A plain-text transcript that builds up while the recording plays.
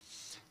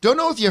don't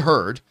know if you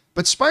heard,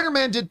 but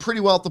Spider-Man did pretty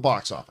well at the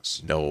box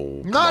office.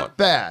 No. Not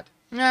bad.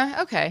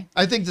 Okay.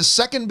 I think the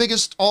second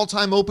biggest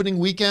all-time opening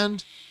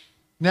weekend,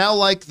 now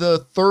like the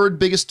third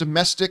biggest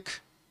domestic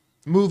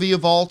movie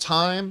of all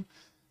time.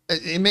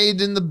 It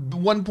made in the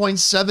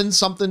 1.7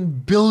 something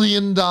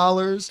billion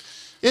dollars.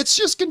 It's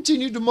just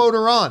continued to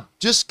motor on.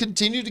 Just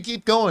continue to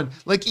keep going.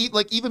 Like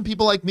even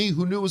people like me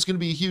who knew it was going to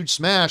be a huge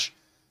smash,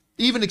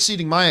 even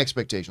exceeding my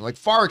expectation, like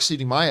far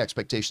exceeding my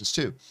expectations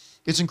too.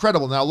 It's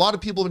incredible. Now, a lot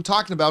of people have been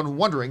talking about and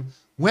wondering,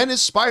 when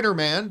is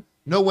Spider-Man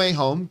No Way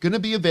Home going to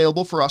be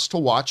available for us to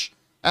watch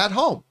at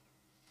home?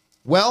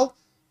 Well,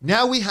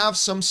 now we have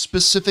some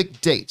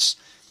specific dates.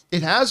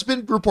 It has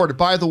been reported,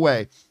 by the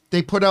way,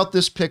 they put out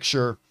this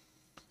picture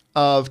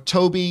of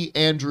Toby,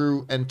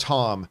 Andrew, and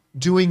Tom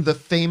doing the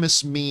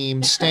famous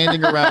meme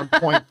standing around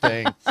point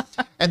thing.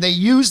 And they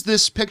used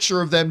this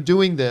picture of them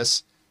doing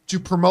this to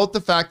promote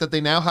the fact that they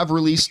now have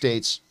release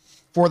dates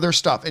for their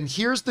stuff. And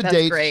here's the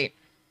dates. Great.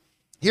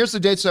 Here's the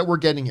dates that we're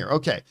getting here.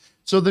 Okay.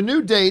 So the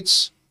new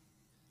dates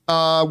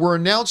were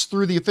announced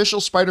through the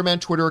official Spider-Man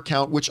Twitter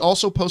account, which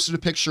also posted a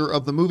picture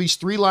of the movie's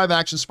 3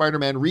 live-action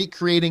Spider-Man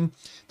recreating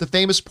the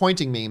famous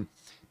pointing meme.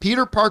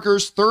 Peter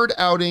Parker's third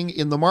outing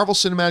in the Marvel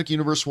Cinematic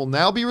Universe will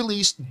now be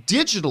released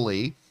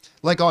digitally,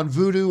 like on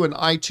Vudu and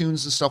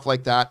iTunes and stuff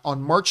like that,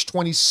 on March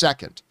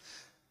 22nd.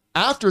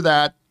 After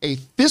that, a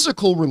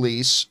physical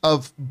release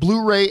of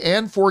Blu-ray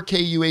and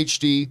 4K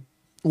UHD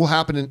will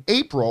happen in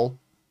April,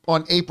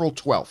 on April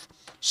 12th.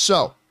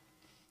 So,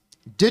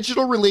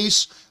 digital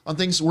release on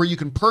things where you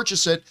can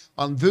purchase it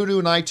on Vudu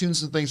and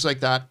iTunes and things like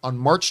that on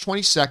March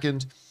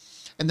 22nd,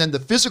 and then the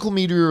physical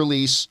media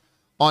release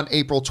on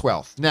April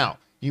 12th. Now,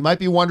 you might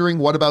be wondering,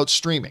 what about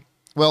streaming?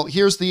 Well,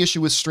 here's the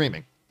issue with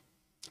streaming.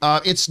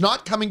 It's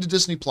not coming to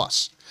Disney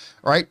Plus.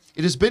 All right.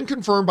 It has been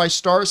confirmed by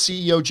Star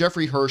CEO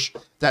Jeffrey Hirsch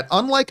that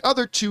unlike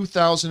other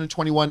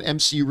 2021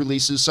 MCU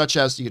releases, such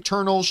as The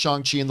Eternals,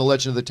 Shang-Chi and the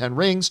Legend of the Ten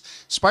Rings,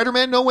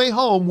 Spider-Man No Way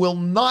Home will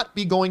not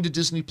be going to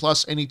Disney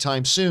Plus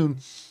anytime soon,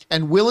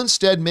 and will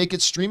instead make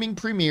its streaming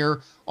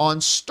premiere on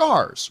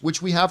Starz,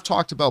 which we have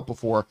talked about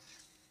before.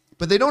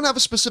 But they don't have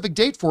a specific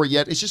date for it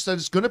yet. It's just that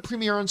it's going to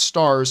premiere on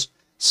Starz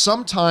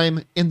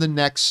sometime in the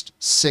next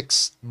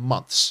 6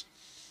 months,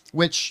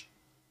 which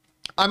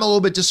I'm a little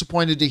bit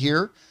disappointed to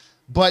hear,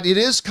 but it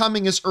is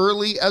coming as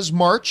early as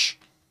March.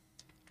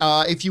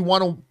 If you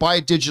want to buy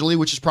it digitally,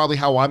 which is probably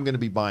how I'm going to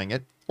be buying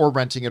it or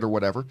renting it or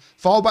whatever,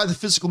 followed by the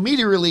physical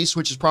media release,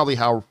 which is probably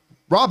how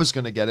Rob is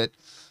going to get it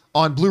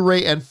on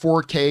Blu-ray and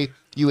 4K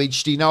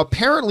UHD. Now,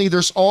 apparently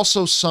there's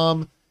also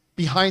some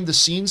behind the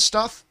scenes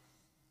stuff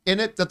in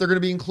it that they're going to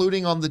be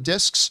including on the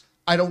discs.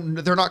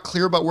 They're not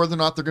clear about whether or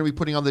not they're going to be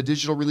putting on the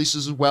digital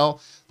releases as well.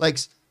 Like,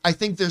 I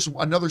think there's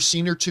another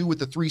scene or two with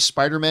the 3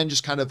 Spider-Men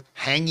just kind of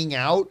hanging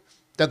out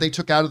that they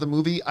took out of the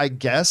movie, I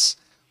guess.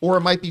 Or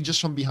it might be just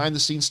some behind the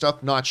scenes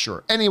stuff. Not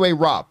sure. Anyway,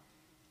 Rob,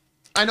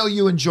 I know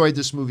you enjoyed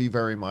this movie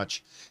very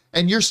much,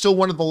 and you're still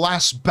one of the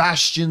last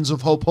bastions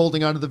of hope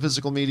holding onto the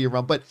physical media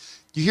realm. But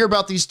you hear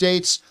about these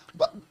dates.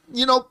 But,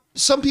 you know,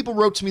 some people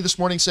wrote to me this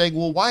morning saying,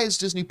 well, why is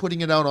Disney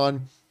putting it out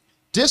on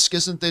disc?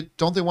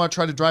 Don't they want to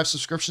try to drive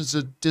subscriptions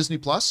to Disney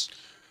Plus?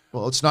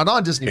 Well, it's not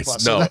on Disney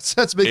Plus. No, so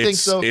that's a big thing.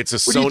 So it's a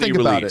what do you Sony think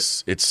about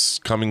release. It's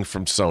coming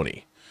from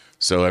Sony.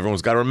 So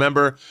everyone's got to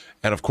remember.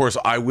 And of course,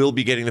 I will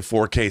be getting the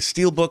 4K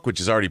Steelbook, which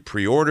is already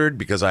pre-ordered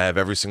because I have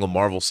every single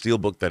Marvel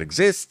Steelbook that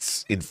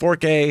exists in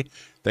 4K.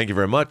 Thank you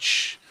very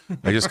much.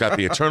 I just got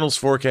the Eternals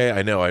 4K.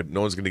 I know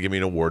no one's going to give me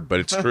an award, but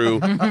it's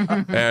true.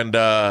 And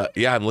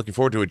yeah, I'm looking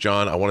forward to it,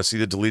 John. I want to see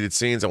the deleted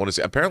scenes. I want to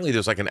see. Apparently,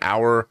 there's like an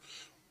hour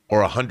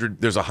or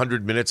 100. There's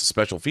 100 minutes of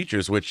special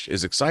features, which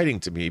is exciting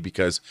to me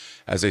because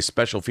as a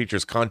special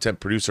features content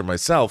producer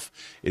myself,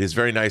 it is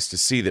very nice to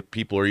see that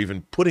people are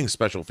even putting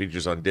special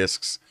features on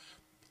discs,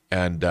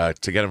 and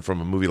to get them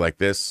from a movie like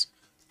this,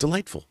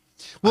 delightful.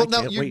 Well,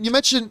 now you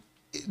mentioned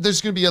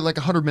there's going to be like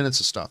 100 minutes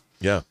of stuff.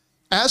 Yeah.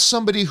 As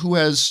somebody who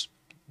has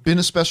been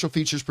a special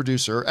features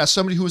producer, as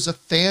somebody who is a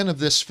fan of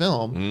this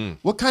film,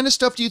 what kind of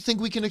stuff do you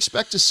think we can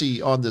expect to see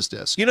on this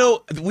disc? You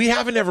know, we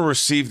haven't ever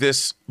received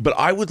this, but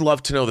I would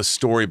love to know the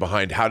story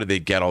behind how did they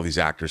get all these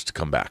actors to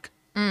come back.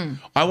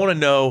 I want to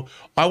know.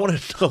 I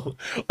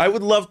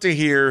would love to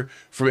hear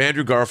from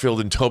Andrew Garfield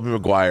and Tobey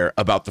Maguire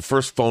about the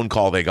first phone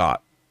call they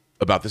got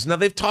about this. Now,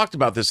 they've talked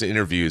about this in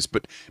interviews,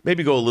 but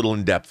maybe go a little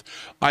in depth.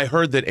 I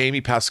heard that Amy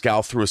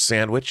Pascal threw a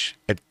sandwich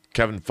at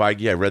Kevin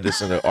Feige. I read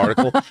this in an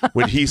article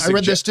when he I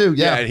read this too.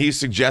 Yeah, and he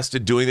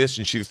suggested doing this,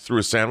 and she threw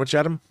a sandwich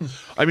at him.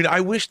 I mean, I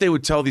wish they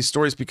would tell these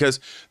stories because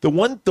the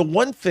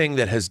one thing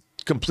that has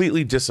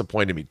completely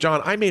disappointed me,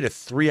 John, I made a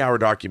 3-hour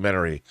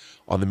documentary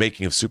on the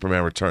making of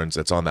Superman Returns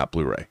that's on that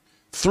Blu-ray.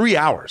 3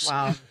 hours.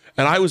 Wow.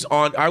 And I was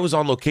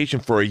on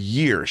location for a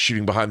year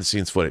shooting behind the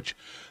scenes footage.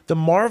 the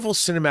Marvel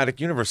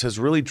Cinematic Universe has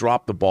really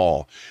dropped the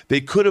ball.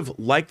 They could have,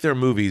 like their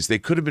movies, they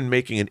could have been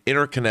making an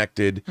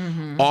interconnected,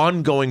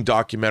 ongoing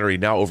documentary,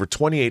 now over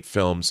 28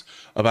 films,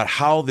 about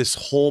how this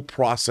whole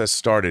process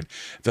started,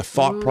 the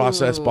thought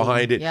process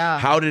behind it,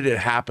 how did it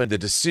happen, the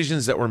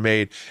decisions that were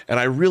made. And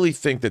I really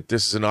think that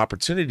this is an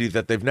opportunity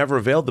that they've never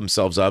availed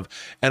themselves of.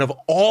 And of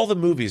all the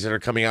movies that are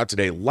coming out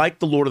today, like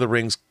the Lord of the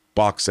Rings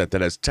box set that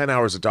has 10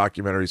 hours of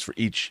documentaries for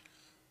each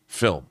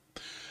film,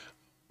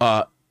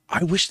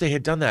 I wish they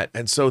had done that.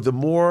 And so the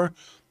more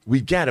we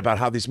get about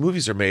how these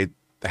movies are made,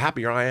 the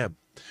happier I am.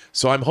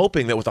 So I'm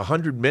hoping that with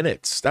 100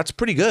 minutes, that's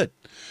pretty good,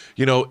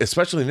 you know,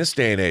 especially in this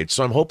day and age.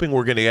 So I'm hoping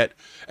we're going to get,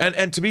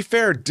 and to be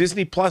fair,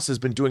 Disney Plus has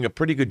been doing a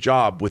pretty good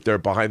job with their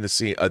behind the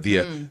scene,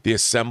 the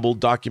assembled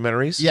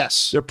documentaries.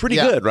 Yes. They're pretty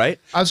good, right?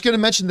 I was going to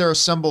mention their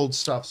assembled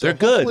stuff. So They're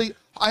good. hopefully,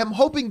 I am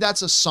hoping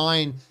that's a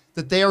sign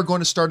that they are going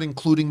to start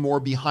including more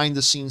behind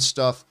the scenes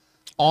stuff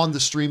on the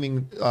streaming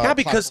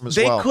because platform as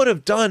they well. could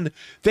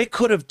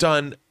have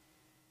done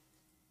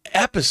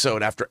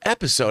episode after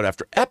episode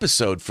after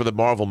episode for the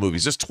Marvel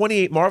movies. There's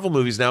 28 Marvel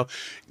movies now.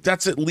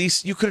 That's at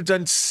least, you could have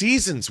done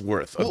seasons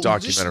worth of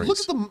documentaries.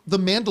 Just look at the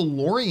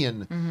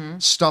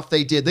Mandalorian stuff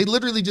they did. They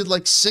literally did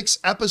like 6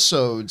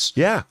 episodes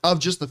of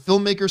just the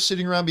filmmakers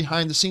sitting around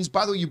behind the scenes.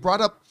 By the way, you brought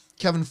up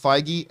Kevin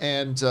Feige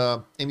and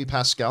Amy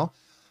Pascal.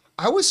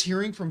 I was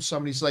hearing from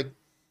somebody, he's like,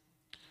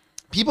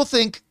 people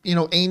think, you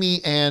know,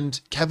 Amy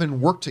and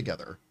Kevin work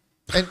together,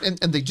 and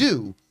they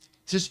do.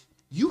 It's just,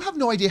 you have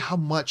no idea how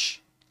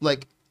much,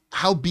 like,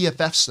 how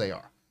BFFs they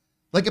are.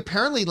 Like,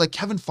 apparently, like,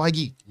 Kevin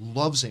Feige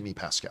loves Amy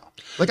Pascal.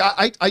 Like,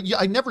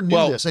 I never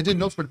knew this. I didn't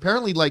know this, but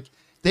apparently, like,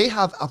 they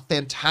have a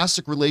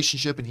fantastic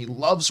relationship, and he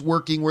loves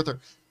working with her.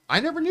 I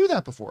never knew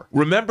that before.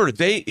 Remember,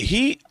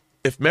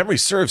 if memory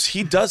serves,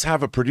 he does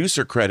have a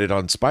producer credit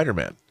on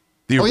Spider-Man,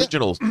 the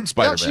original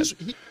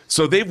Spider-Man.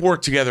 So they've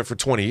worked together for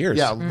 20 years.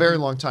 Yeah, a very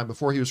long time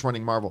before he was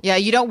running Marvel. Yeah,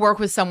 you don't work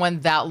with someone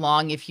that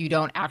long if you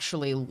don't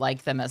actually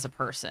like them as a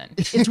person.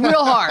 It's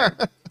real hard.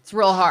 It's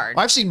real hard.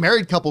 I've seen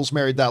married couples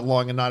married that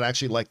long and not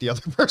actually like the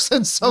other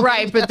person. So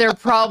right, but they're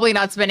probably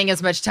not spending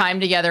as much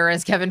time together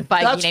as Kevin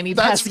Feige and Amy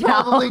Pascal.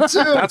 That's probably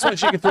too. That's when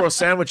she can throw a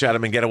sandwich at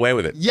him and get away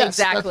with it. Yes,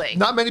 exactly.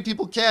 Not many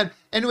people can.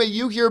 Anyway,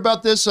 you hear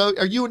about this.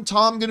 Are you and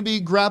Tom going to be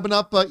grabbing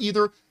up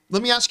either?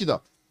 Let me ask you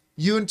though.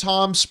 You and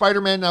Tom,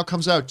 Spider-Man now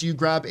comes out. Do you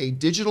grab a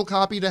digital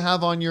copy to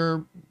have on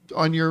your,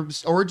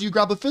 or do you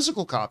grab a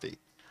physical copy?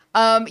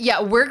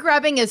 Yeah, we're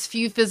grabbing as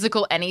few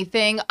physical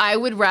anything.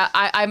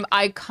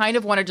 I kind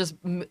of want to just,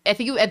 I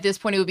think at this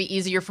point it would be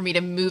easier for me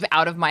to move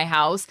out of my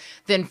house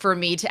than for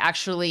me to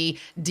actually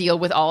deal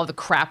with all of the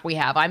crap we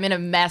have. I'm in a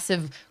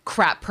massive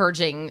crap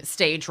purging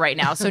stage right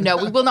now. So no,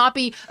 we will not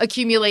be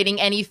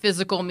accumulating any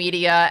physical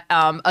media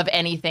of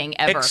anything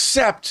ever.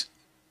 Except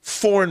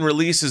foreign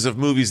releases of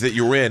movies that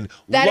you're in,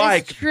 that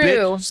like is true.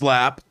 Bitch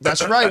Slap.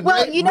 That's right.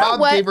 Well, you know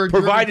what?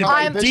 Provided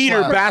by Bitch Dieter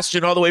Slap.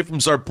 Bastian all the way from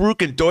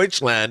Saarbrücken,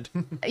 Deutschland.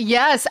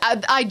 Yes,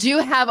 I do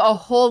have a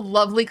whole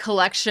lovely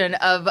collection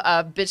of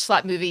Bitch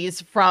Slap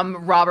movies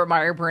from Robert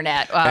Meyer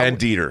Burnett. And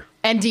Dieter.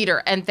 And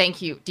Dieter, and thank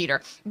you,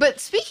 Dieter. But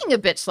speaking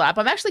of Bitch Slap,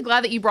 I'm actually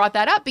glad that you brought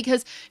that up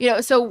because, you know,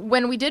 so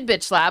when we did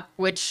Bitch Slap,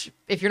 which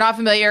if you're not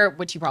familiar,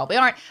 which you probably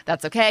aren't,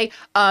 that's okay.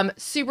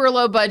 Super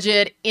low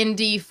budget,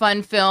 indie,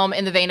 fun film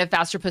in the vein of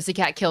Faster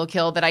Pussycat Kill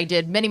Kill that I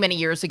did many, many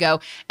years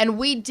ago. And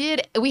we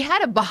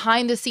had a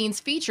behind the scenes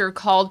feature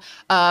called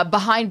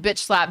Behind Bitch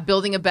Slap,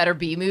 Building a Better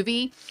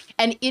B-Movie.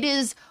 And it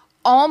is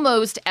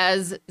almost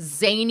as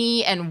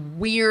zany and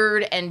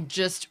weird and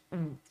just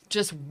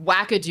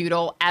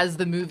wackadoodle as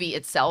the movie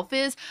itself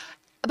is,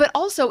 but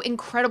also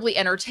incredibly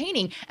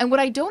entertaining. And what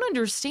I don't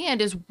understand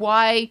is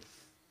why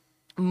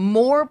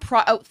more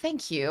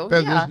thank you.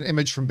 There's an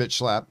image from Bitch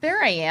Slap.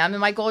 There I am in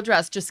my gold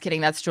dress. Just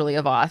kidding. That's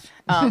Julia Voth.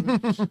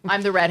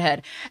 I'm the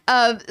redhead.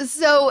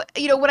 So,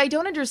 you know, what I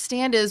don't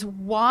understand is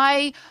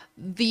why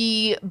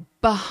the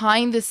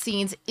behind the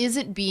scenes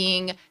isn't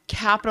being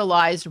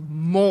capitalized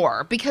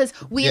more, because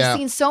we have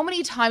seen so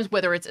many times,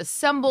 whether it's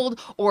assembled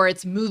or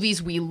it's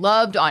movies we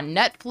loved on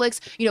Netflix,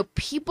 you know,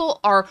 people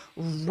are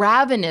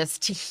ravenous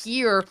to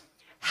hear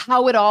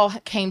how it all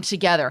came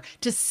together,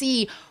 to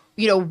see,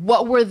 you know,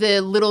 what were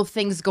the little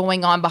things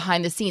going on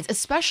behind the scenes,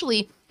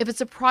 especially if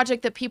it's a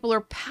project that people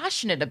are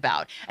passionate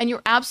about. And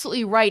you're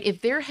absolutely right.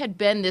 If there had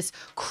been this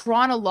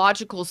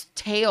chronological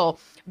tale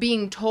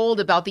being told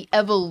about the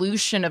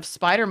evolution of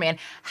Spider-Man,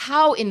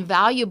 how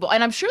invaluable,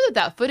 and I'm sure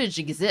that footage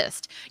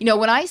exists. You know,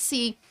 when I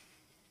see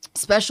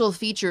special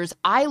features,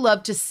 I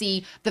love to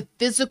see the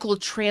physical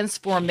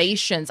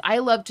transformations. I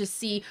love to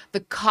see the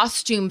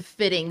costume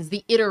fittings,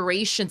 the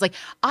iterations. Like,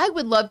 I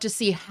would love to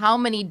see how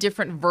many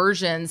different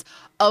versions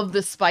of the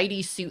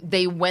Spidey suit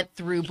they went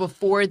through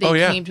before they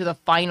came to the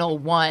final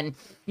one.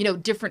 You know,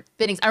 different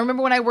fittings. I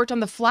remember when I worked on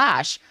The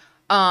Flash,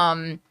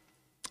 the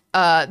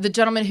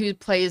gentleman who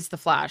plays the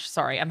Flash,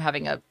 sorry, I'm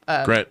having a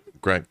Grant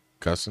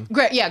Gustin?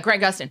 Grant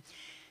Gustin.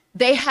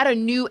 They had a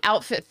new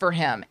outfit for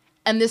him.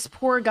 And this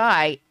poor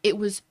guy, it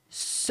was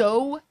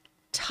so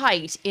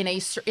tight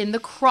in the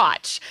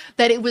crotch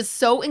that it was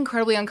so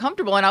incredibly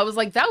uncomfortable. And I was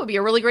like, that would be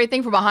a really great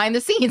thing for behind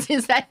the scenes,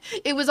 is that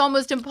it was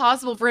almost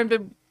impossible for him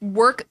to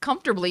work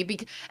comfortably.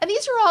 And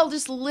these are all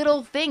just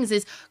little things,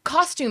 is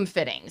costume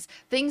fittings,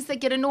 things that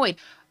get annoyed.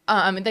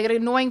 They get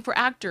annoying for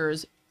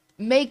actors,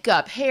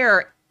 makeup,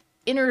 hair,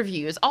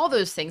 interviews, all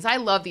those things. I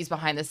love these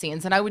behind the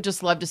scenes, and I would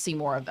just love to see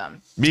more of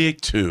them. Me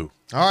too.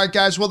 All right,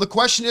 guys. Well, the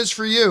question is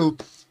for you.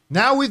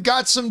 Now we've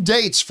got some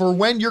dates for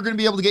when you're going to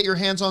be able to get your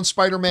hands on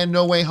Spider-Man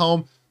No Way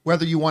Home,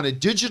 whether you want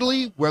it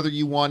digitally, whether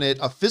you want it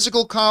a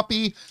physical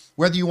copy,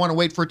 whether you want to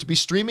wait for it to be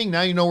streaming.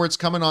 Now you know where it's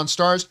coming on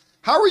Stars.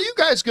 How are you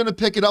guys going to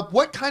pick it up?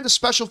 What kind of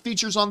special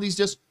features on these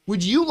discs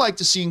would you like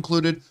to see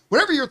included?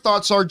 Whatever your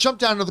thoughts are, jump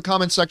down to the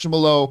comment section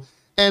below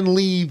and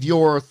leave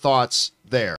your thoughts there.